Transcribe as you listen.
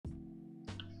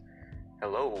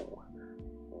Hello,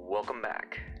 welcome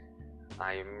back.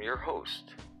 I am your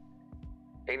host,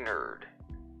 a nerd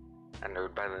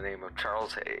by the name of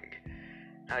Charles Haig.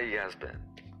 How you guys been?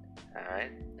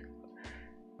 Alright?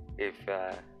 If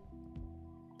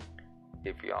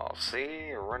y'all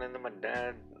see or run into my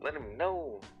dad, let him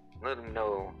know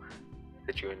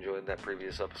that you enjoyed that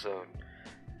previous episode.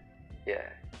 Yeah.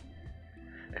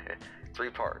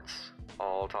 3 parts,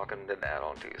 all talking to dad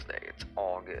on Tuesday. It's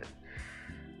all good.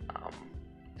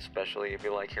 Especially if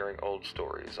you like hearing old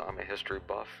stories. I'm a history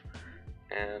buff,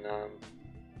 and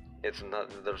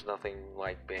there's nothing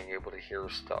like being able to hear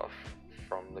stuff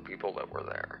from the people that were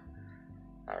there.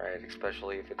 Alright,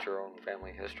 especially if it's your own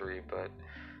family history, but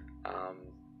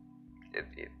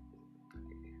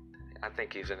I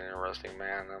think he's an interesting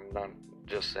man. I'm not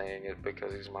just saying it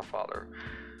because he's my father.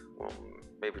 We'll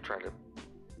maybe try to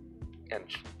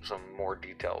inch some more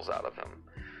details out of him.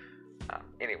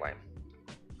 Anyway,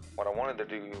 what I wanted to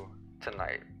do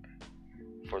tonight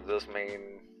for this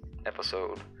main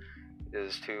episode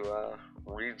is to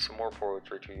read some more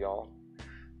poetry to y'all.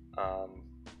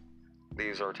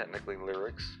 These are technically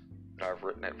lyrics that I've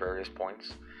written at various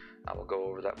points. I will go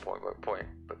over that point by point,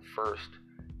 but first,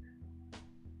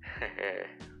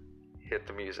 hit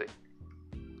the music.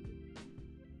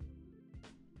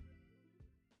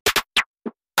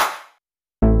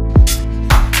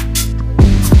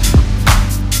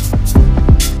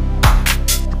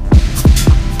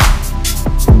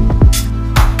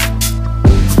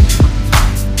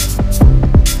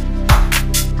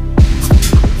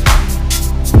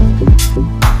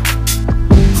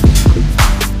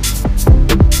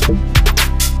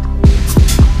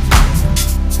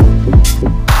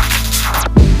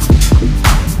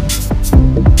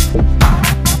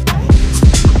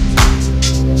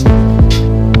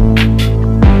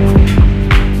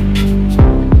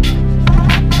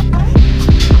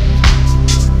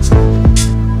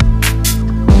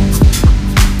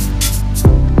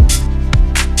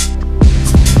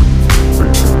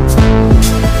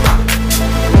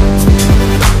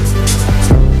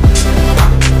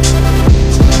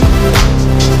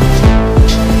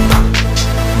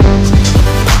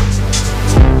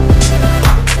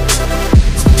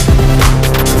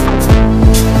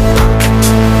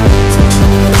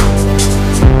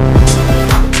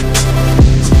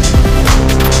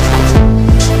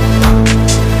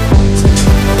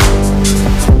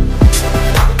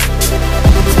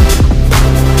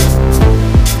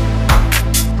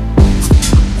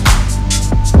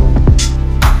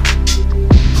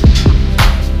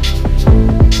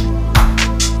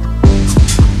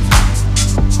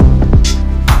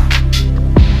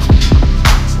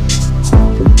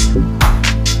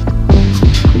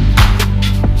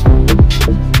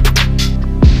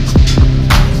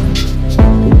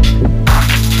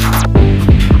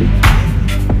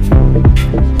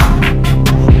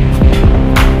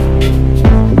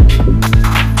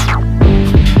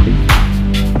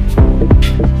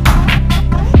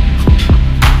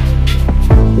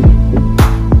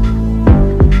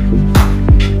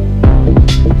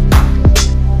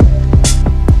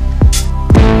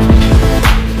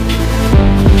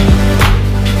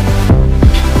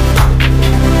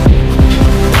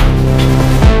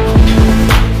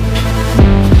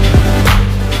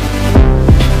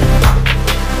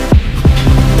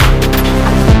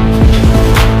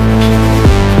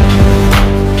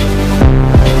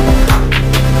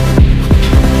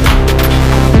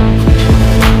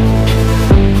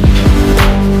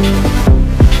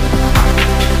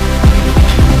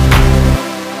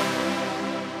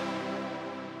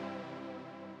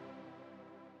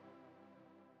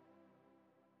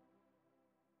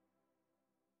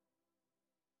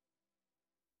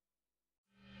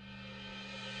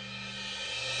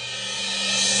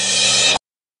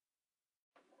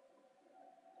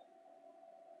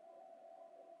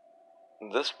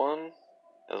 This one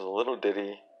is a little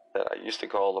ditty that I used to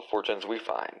call The Fortunes We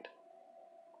Find.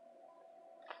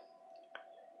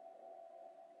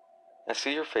 I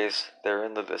see your face there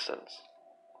in the distance,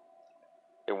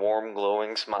 a warm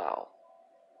glowing smile.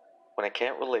 When I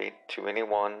can't relate to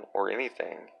anyone or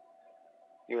anything,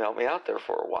 you help me out there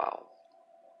for a while,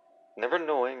 never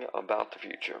knowing about the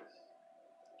future,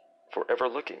 forever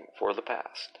looking for the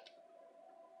past.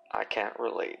 I can't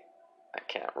relate. I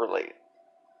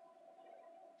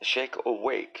shake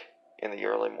awake in the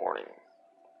early morning,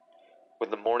 with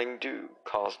the morning dew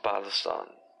caused by the sun,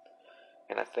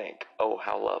 and I think, oh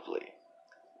how lovely,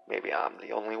 maybe I'm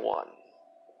the only one.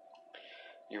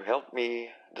 You help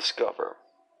me discover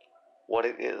what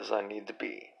it is I need to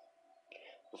be,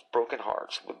 with broken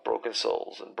hearts, with broken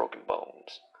souls and broken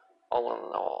bones, all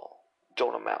in all,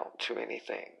 don't amount to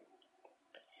anything.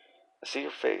 I see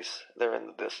your face there in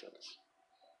the distance,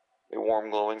 a warm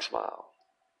glowing smile.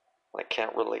 I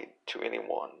can't relate to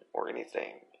anyone or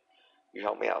anything. You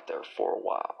helped me out there for a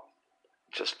while,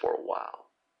 just for a while.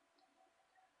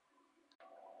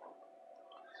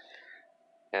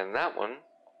 And that one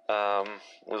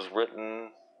was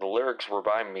written, the lyrics were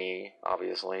by me,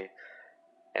 obviously,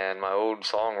 and my old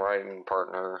songwriting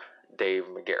partner, Dave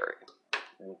McGarry.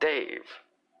 Dave.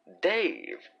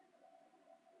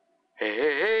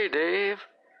 Hey, Dave.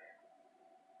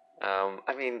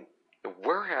 I mean,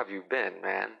 where have you been,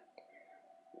 man?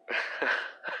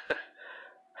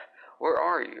 Where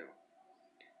are you?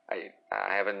 I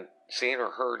haven't seen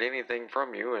or heard anything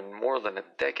from you in more than a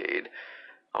decade.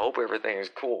 I hope everything is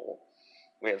cool.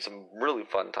 We had some really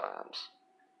fun times.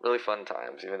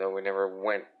 Even though we never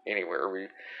went anywhere.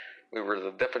 We were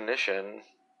the definition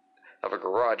of a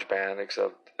garage band,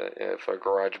 except if a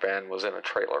garage band was in a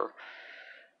trailer.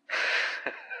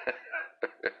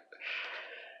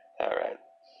 Alright.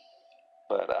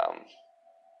 But,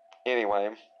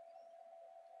 anyway,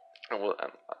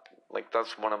 like,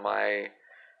 that's one of my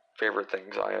favorite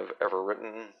things I have ever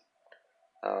written.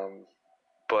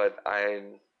 But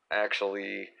I'm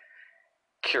actually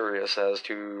curious as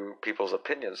to people's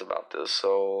opinions about this,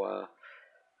 so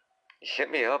hit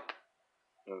me up,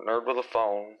 Nerd with a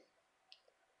Phone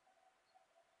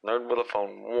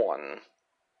 1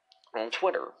 on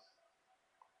Twitter.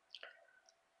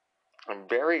 I'm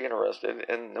very interested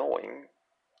in knowing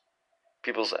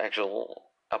people's actual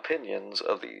opinions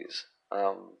of these.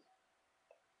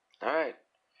 Alright.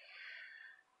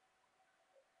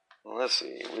 Let's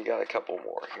see, we got a couple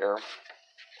more here.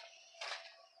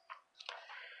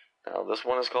 Now, this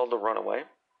one is called The Runaway.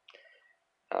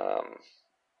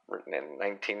 Written in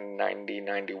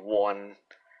 1990-91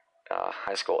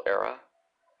 high school era.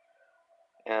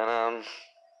 And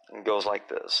it goes like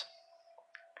this.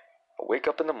 I wake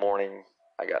up in the morning,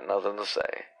 I got nothing to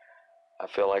say. I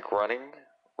feel like running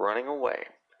away.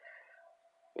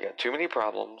 We got too many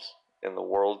problems in the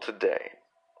world today,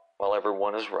 while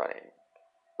everyone is running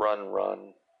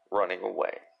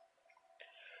away.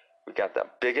 We got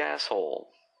that big ass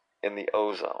hole in the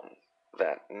ozone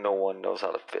that no one knows how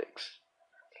to fix.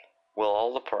 Will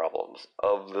all the problems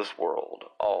of this world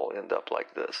all end up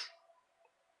like this?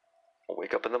 I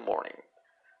wake up in the morning,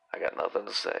 I got nothing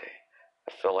to say.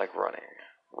 I feel like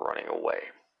running away.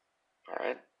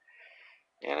 Alright?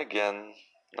 And again,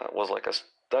 that was like a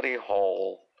study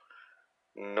hall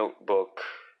notebook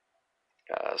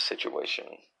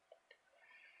situation.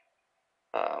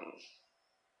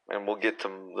 And we'll get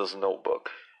to this notebook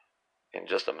in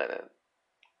just a minute.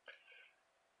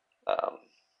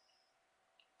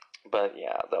 But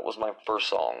yeah, that was my first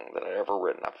song that I ever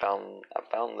written. I found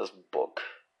this book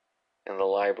in the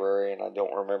library, and I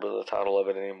don't remember the title of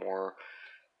it anymore.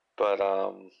 But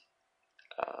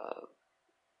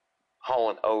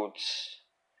Hall & Oates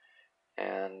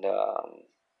and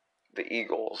the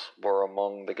Eagles were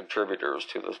among the contributors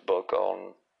to this book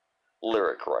on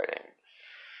lyric writing.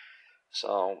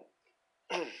 So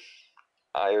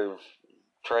I've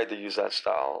tried to use that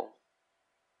style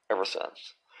ever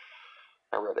since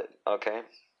I read it. Okay.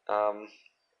 Now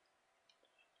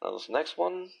this next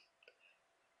one,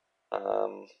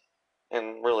 and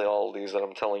really all of these that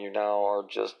I'm telling you now are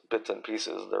just bits and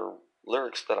pieces. They're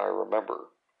lyrics that I remember,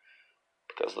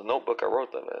 because the notebook I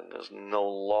wrote them in is no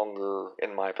longer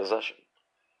in my possession,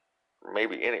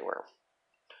 maybe anywhere.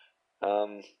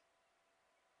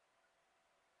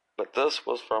 But this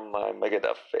was from my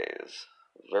Megadeth phase,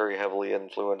 very heavily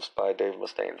influenced by Dave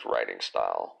Mustaine's writing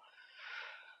style.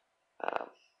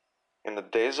 In the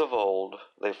days of old,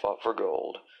 they fought for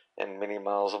gold in many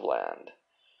miles of land.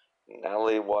 Now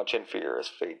they watch in fear as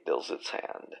fate deals its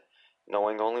hand.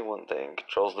 Knowing only one thing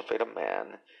controls the fate of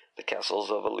man, the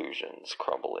castles of illusions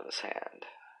crumble in his hand.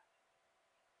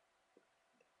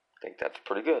 I think that's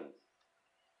pretty good,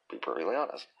 to be perfectly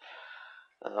honest.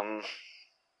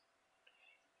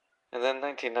 And then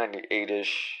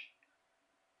 1998-ish,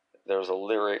 there's a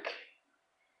lyric,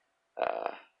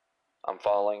 I'm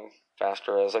falling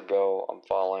faster as I go, I'm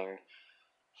falling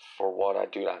for what I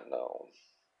do not know.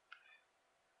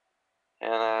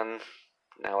 And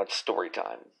now it's story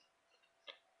time.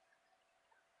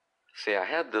 See, I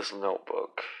had this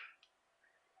notebook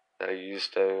that I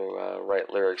used to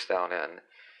write lyrics down in,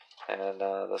 and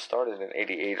that started in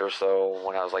 88 or so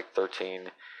when I was like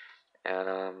 13,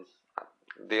 and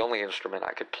the only instrument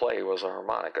I could play was a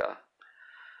harmonica.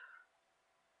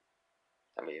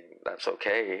 I mean, that's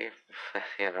okay,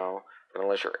 you know, but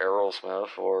unless you're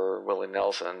Aerosmith or Willie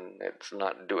Nelson, it's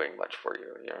not doing much for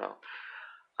you, you know.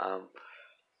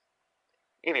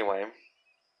 Anyway,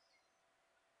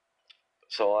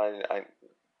 So I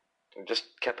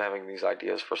just kept having these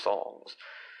ideas for songs.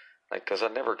 Like, because I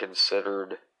never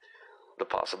considered the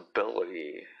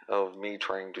possibility of me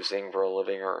trying to sing for a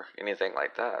living or anything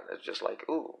like that. It's just like,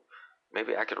 ooh,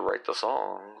 maybe I could write the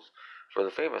songs for the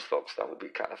famous folks. That would be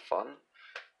kind of fun.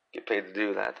 Get paid to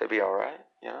do that. They'd be alright,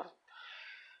 you know?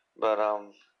 But,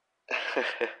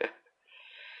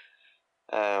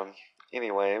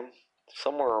 anyway,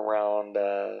 somewhere around,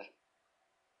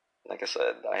 like I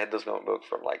said, I had this notebook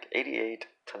from like 88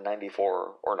 to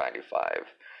 94 or 95.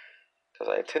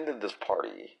 Because I attended this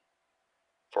party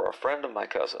for a friend of my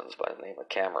cousin's by the name of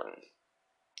Cameron.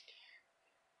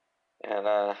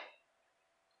 And,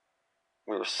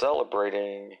 we were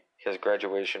celebrating his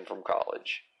graduation from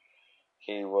college.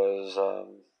 He was,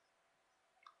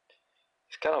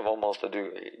 he's kind of almost a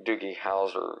Doogie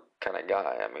Howser kind of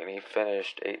guy. I mean, he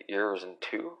finished 8 years in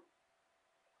 2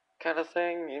 kind of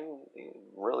thing. He's a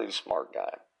really smart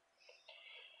guy.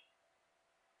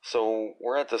 So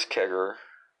we're at this kegger,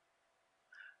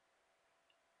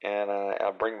 and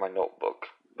I bring my notebook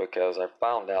because I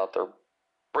found out they're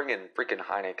bringing freaking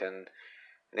Heineken.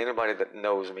 And anybody that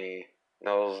knows me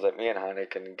knows that me and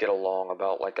Heineken get along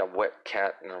about like a wet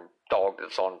cat and a dog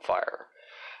that's on fire.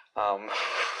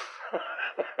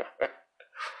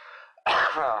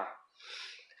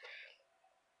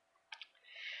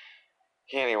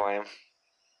 Anyway,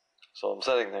 so I'm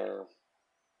sitting there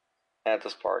at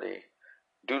this party,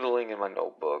 doodling in my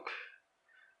notebook,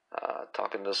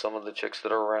 talking to some of the chicks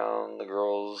that are around, the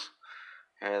girls,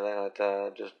 and then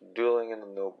just doodling in the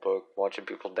notebook, watching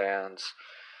people dance,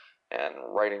 and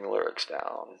writing lyrics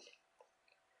down.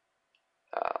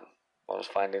 I was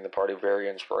finding the party very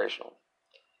inspirational.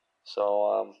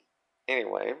 So,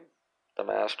 anyway, the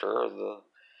master,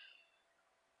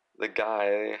 the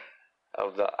guy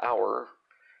of the hour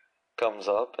comes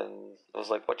up and was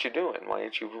like, "What you doing? Why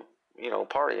ain't you,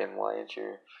 partying? Why ain't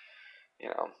you,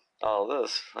 all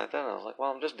this?" Like that. I was like,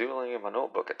 "Well, I'm just doodling in my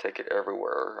notebook. I take it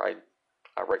everywhere.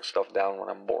 I write stuff down when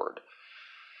I'm bored."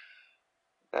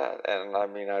 And I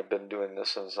mean, I've been doing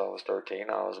this since I was 13.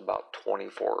 I was about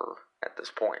 24 at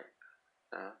this point.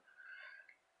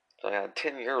 So I had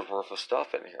 10 years worth of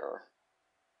stuff in here.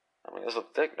 I mean, it's a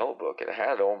thick notebook. It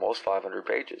had almost 500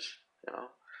 pages,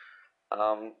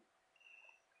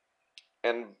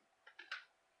 And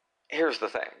here's the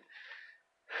thing.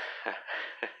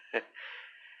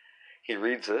 He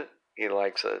reads it. He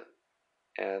likes it.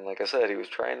 And like I said, he was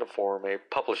trying to form a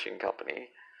publishing company.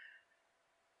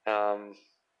 And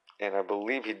I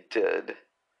believe he did.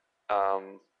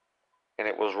 And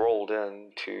it was rolled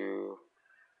into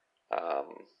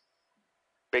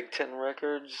Big Ten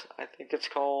Records, I think it's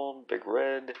called. Big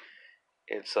Red.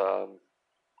 It's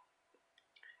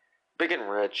Big and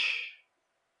Rich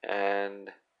and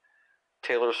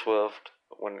Taylor Swift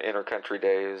when Intercountry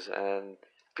Days and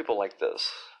people like this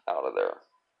out of there.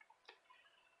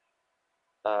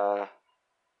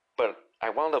 But I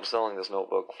wound up selling this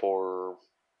notebook for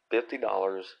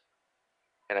 $50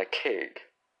 and a keg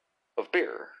of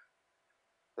beer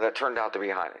that turned out to be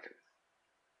Heineken.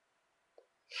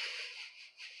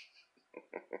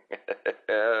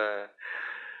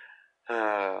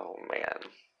 Oh, man.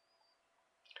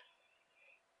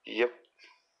 Yep.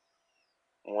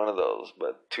 One of those.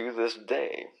 But to this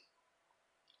day,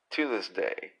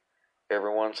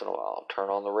 every once in a while, I'll turn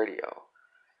on the radio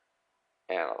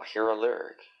and I'll hear a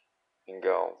lyric and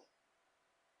go,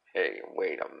 "Hey,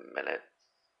 wait a minute."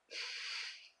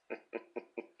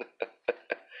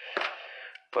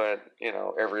 But,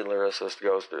 every lyricist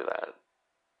goes through that.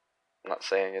 I'm not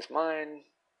saying it's mine,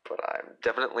 but I'm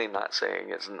definitely not saying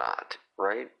it's not,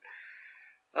 right?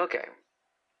 Okay.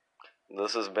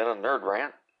 This has been a Nerd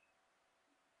Rant.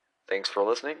 Thanks for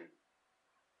listening.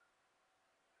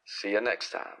 See you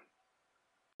next time.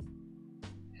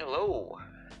 Hello.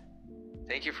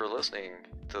 Thank you for listening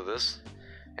to this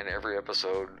and every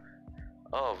episode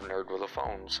of Nerd with a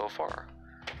Phone so far.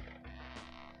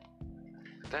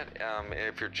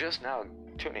 If you're just now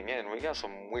tuning in, we got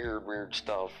some weird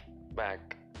stuff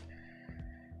back.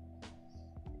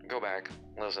 Go back,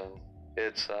 listen.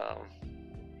 It's an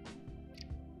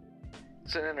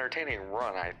entertaining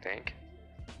run, I think.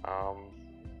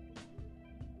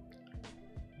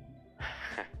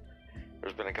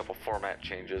 There's been a couple format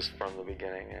changes from the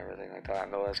beginning and everything like that. I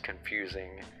know that's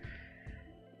confusing,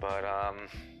 but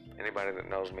anybody that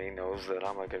knows me knows that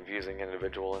I'm a confusing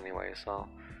individual anyway, so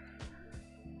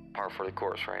par for the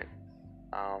course, right?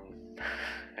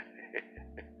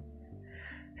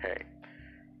 Hey,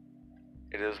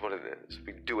 it is what it is.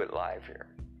 We do it live here.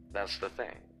 That's the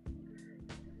thing.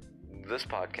 This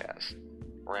podcast,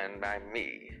 ran by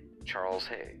me, Charles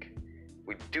Haig.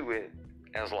 We do it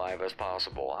as live as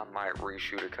possible. I might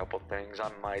reshoot a couple things.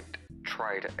 I might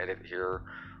try to edit here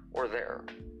or there.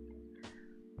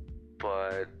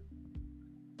 But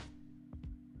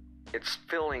it's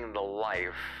filling the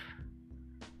life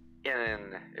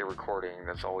in a recording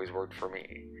that's always worked for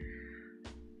me.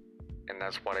 And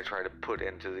that's what I try to put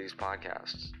into these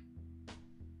podcasts.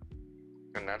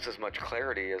 And that's as much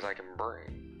clarity as I can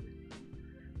bring.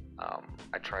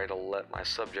 I try to let my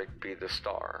subject be the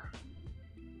star.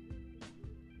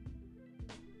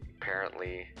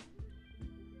 Apparently,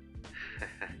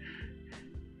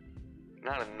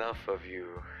 not enough of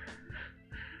you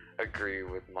agree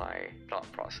with my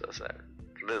thought process at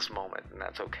this moment, and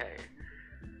that's okay.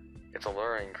 It's a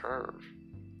learning curve.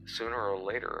 Sooner or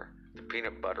later, the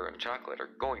peanut butter and chocolate are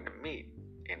going to meet,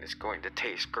 and it's going to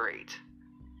taste great.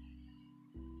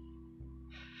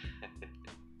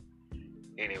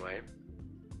 Anyway,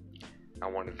 I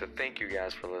wanted to thank you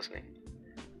guys for listening.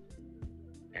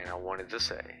 And I wanted to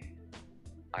say,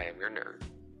 I am your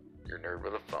nerd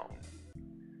with a phone.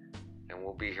 And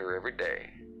we'll be here every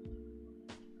day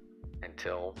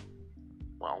until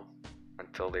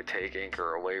they take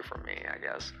Anchor away from me, I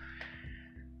guess.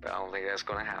 But I don't think that's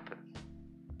going to happen.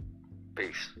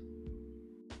 Peace.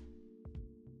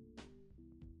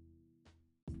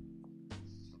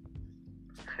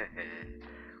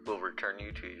 We'll return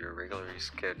you to your regularly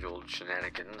scheduled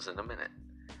shenanigans in a minute.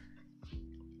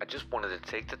 I just wanted to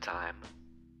take the time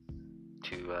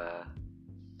to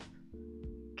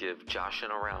give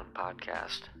Joshin' Around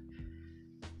podcast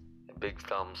a big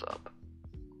thumbs up.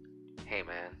 Hey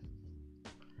man,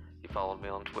 you followed me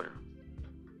on Twitter.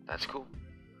 That's cool.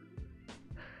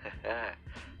 Yeah.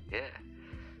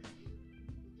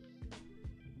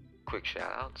 Quick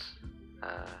shout outs.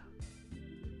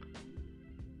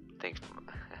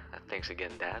 Thanks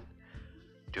again, Dad,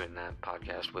 doing that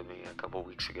podcast with me a couple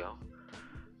weeks ago.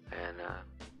 And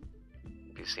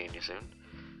be seeing you soon.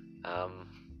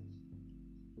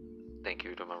 Thank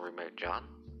you to my roommate John.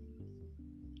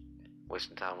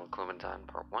 Wasting Time with Clementine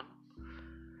Part 1.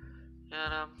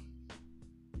 And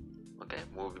okay,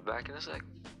 we'll be back in a sec.